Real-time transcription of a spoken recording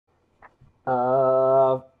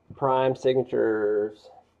Prime signatures.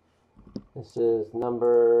 This is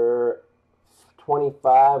number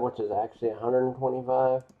 25, which is actually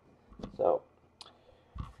 125. So,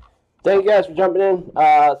 thank you guys for jumping in.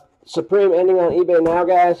 Supreme ending on eBay now,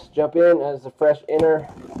 guys. Jump in as a fresh inner.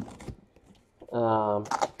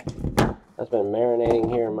 That's been marinating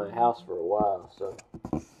here in my house for a while, so.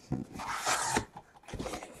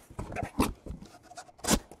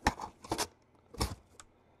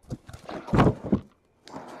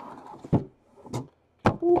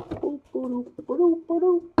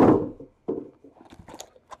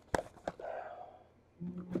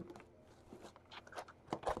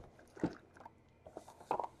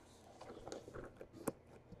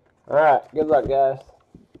 Alright, good luck, guys.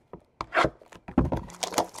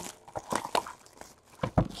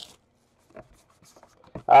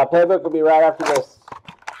 Playbook will be right after this.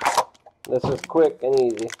 This is quick and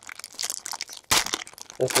easy.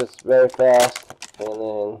 This is very fast, and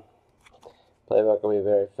then playbook will be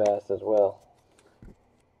very fast as well.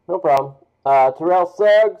 No problem. Terrell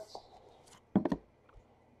Suggs,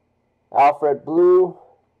 Alfred Blue,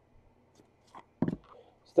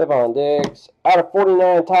 Stephon Diggs. Out of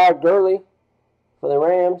 49, Todd Gurley for the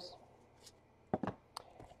Rams.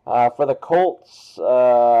 For the Colts,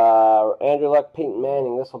 Andrew Luck, Peyton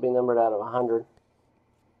Manning. This will be numbered out of 100.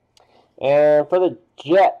 And for the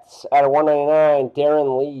Jets, out of 199,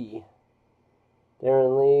 Darren Lee.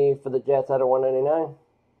 Darren Lee for the Jets out of 199.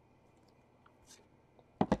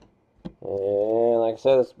 And like I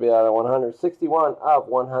said, this will be out of 100. 61 of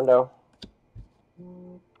 100.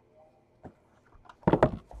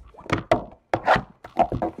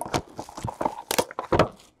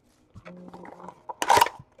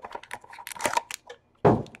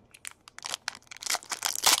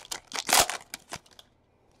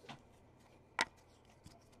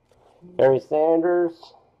 Barry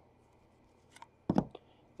Sanders,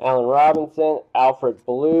 Allen Robinson, Alfred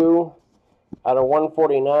Blue, out of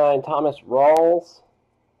 149, Thomas Rawls.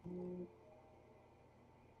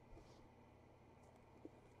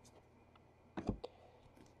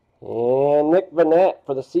 And Nick Vanette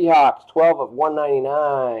for the Seahawks, 12 of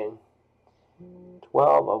 199.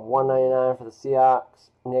 12 of 199 for the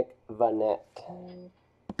Seahawks, Nick Vanette.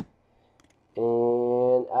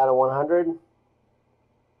 And out of 100,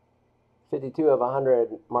 52 of 100,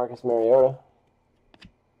 Marcus Mariota.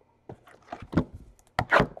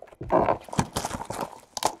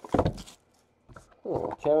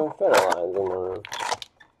 Kevin Federline's in the room.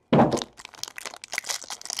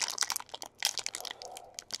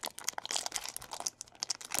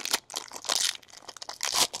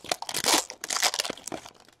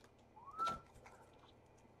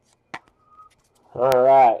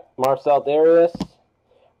 Alright, Marcel Darius,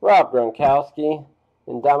 Rob Gronkowski,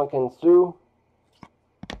 and Ndamukong Suh.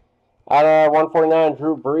 Out of 149,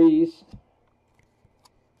 Drew Brees.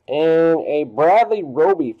 And a Bradley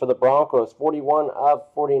Roby for the Broncos, 41 of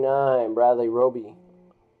 49, Bradley Roby.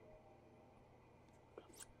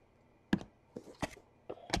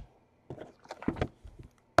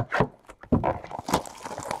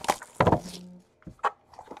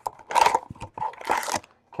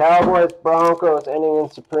 Cowboys, Broncos ending in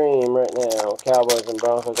Supreme right now. Cowboys and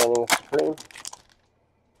Broncos ending in Supreme.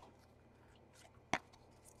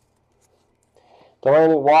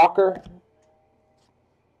 Delaney Walker,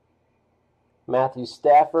 Matthew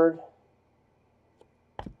Stafford,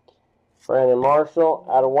 Brandon Marshall,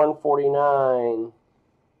 out of 149,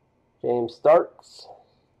 James Starks,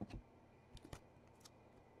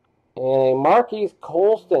 and a Marquise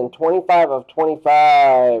Colston, 25 of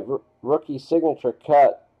 25, rookie signature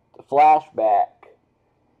cut, flashback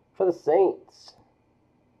for the Saints.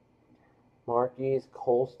 Marquise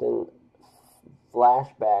Colston,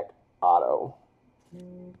 flashback auto.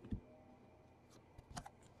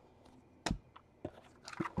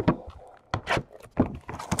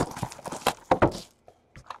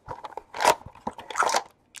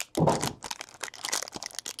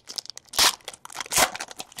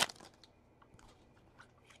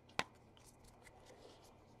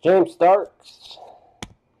 James Starks,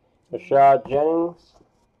 Rashad Jennings,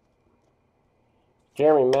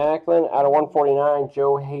 Jeremy Maclin, out of 149,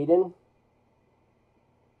 Joe Hayden.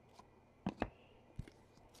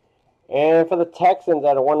 And for the Texans,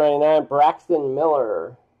 out of 199, Braxton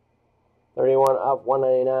Miller. 31 of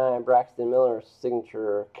 199, Braxton Miller,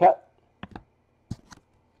 signature cut.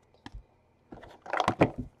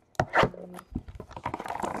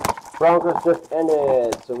 Broncos just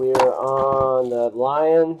ended, so we are on the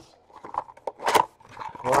Lions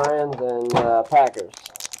and Packers.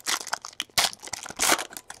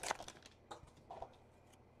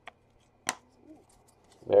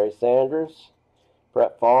 Barry Sanders,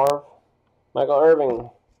 Brett Favre, Michael Irving,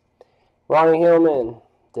 Ronnie Hillman,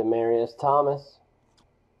 Demaryius Thomas.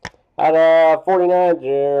 Out of 49,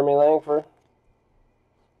 Jeremy Langford.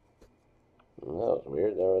 That was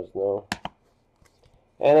weird. There was no.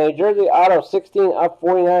 And a jersey auto 16 of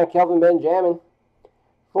 49, Kelvin Benjamin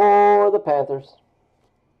for the Panthers.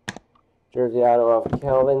 Jersey auto of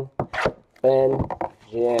Kelvin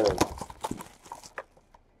Benjamin.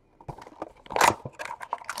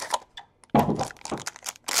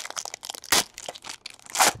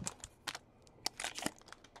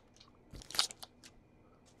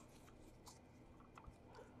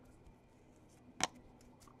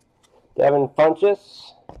 Devin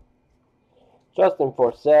Funchess, Justin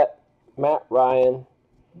Forsett, Matt Ryan.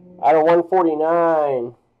 Out of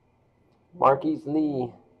 149, Marquise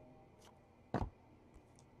Lee.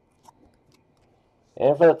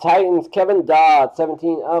 And for the Titans, Kevin Dodd,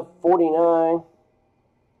 17 of 49.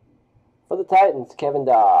 For the Titans, Kevin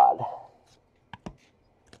Dodd.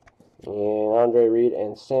 And Andre Reed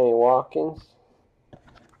and Sammy Watkins.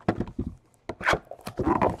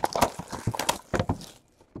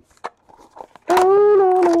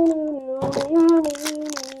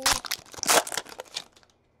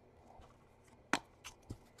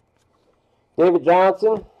 David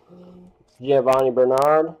Johnson, Giovanni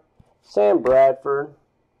Bernard, Sam Bradford.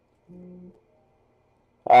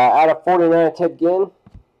 Out of 49, Ted Ginn.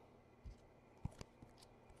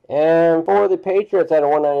 And for the Patriots, out of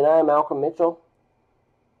 199, Malcolm Mitchell.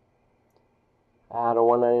 Out of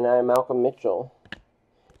 199, Malcolm Mitchell.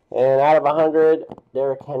 And out of 100,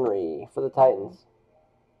 Derrick Henry for the Titans.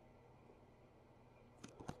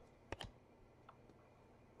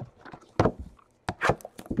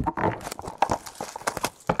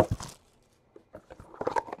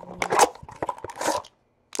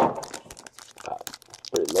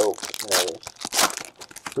 Pretty low.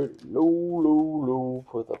 Pretty low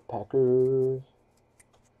for the Packers.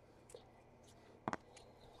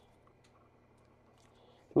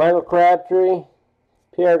 Michael Crabtree,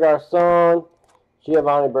 Pierre Garçon,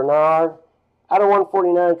 Giovanni Bernard. Out of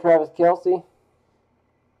 149, Travis Kelce.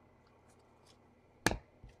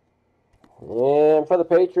 And for the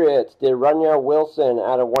Patriots, did Runyell Wilson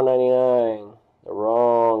out of 199. The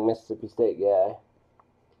wrong Mississippi State guy.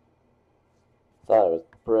 Thought it was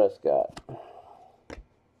Prescott.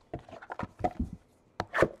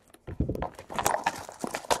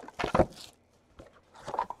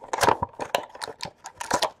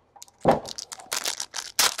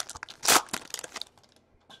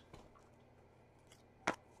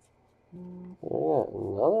 We got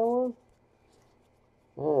another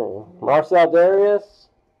one. Marcel Darius,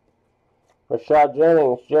 Rashad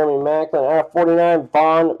Jennings, Jeremy Macklin. Out of 49,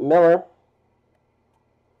 Von Miller.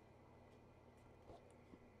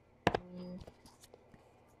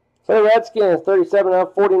 For the Redskins, 37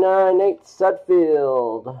 of 49, Nate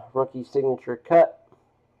Sudfeld. Rookie signature cut.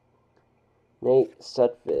 Nate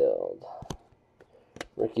Sudfeld.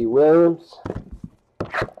 Ricky Williams.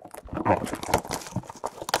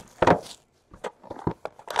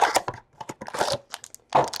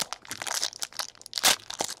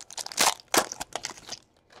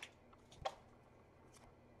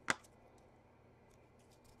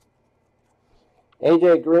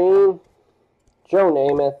 AJ Green. Joe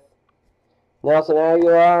Namath. Nelson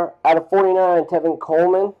Aguilar. Out of 49, Tevin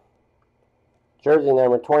Coleman. Jersey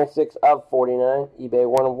number 26 of 49. eBay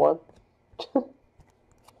 1 of 1.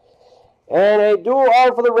 And a dual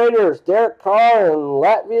auto for the Raiders. Derek Carr and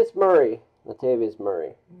Latavius Murray. For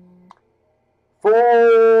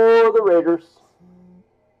the Raiders.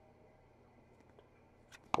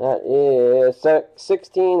 That is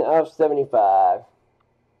 16 of 75.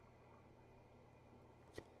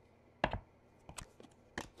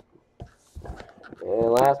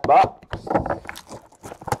 And last box.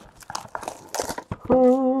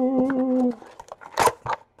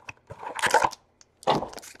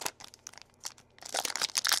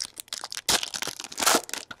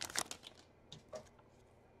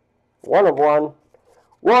 One of one.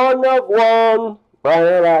 Brian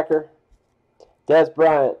Urlacher. Des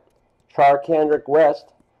Bryant. Charkandrick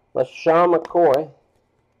West. LaShawn McCoy.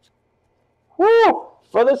 Woo!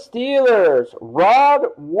 For the Steelers,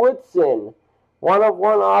 Rod Woodson. 1 of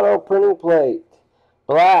 1 auto printing plate.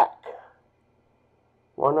 Black.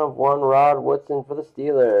 1 of 1 Rod Woodson for the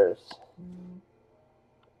Steelers.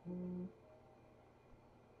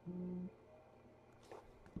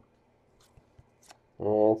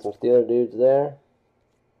 And some Steeler dudes there.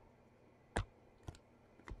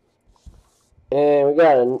 And we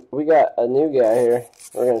got a new guy here.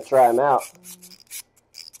 We're gonna try him out.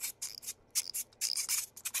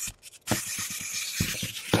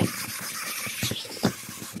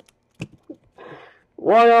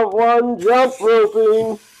 one-on-one jump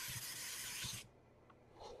roping.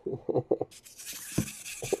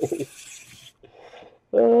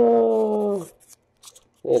 Oh,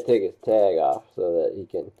 I'm gonna take his tag off so that he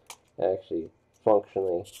can actually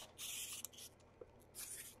functionally.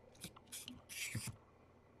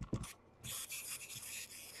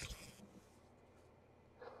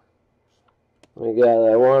 We got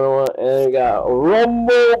that one-on-one, and we got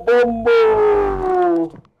Rumble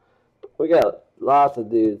Bumble. We got lots of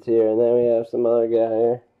dudes here, and then we have some other guy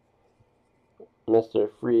here, Mr.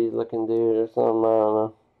 Freeze looking dude or something. I don't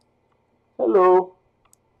know. Hello.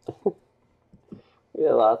 We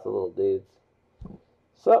got lots of little dudes.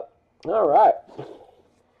 So, all right.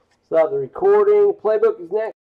 Stop the recording. Playbook is next.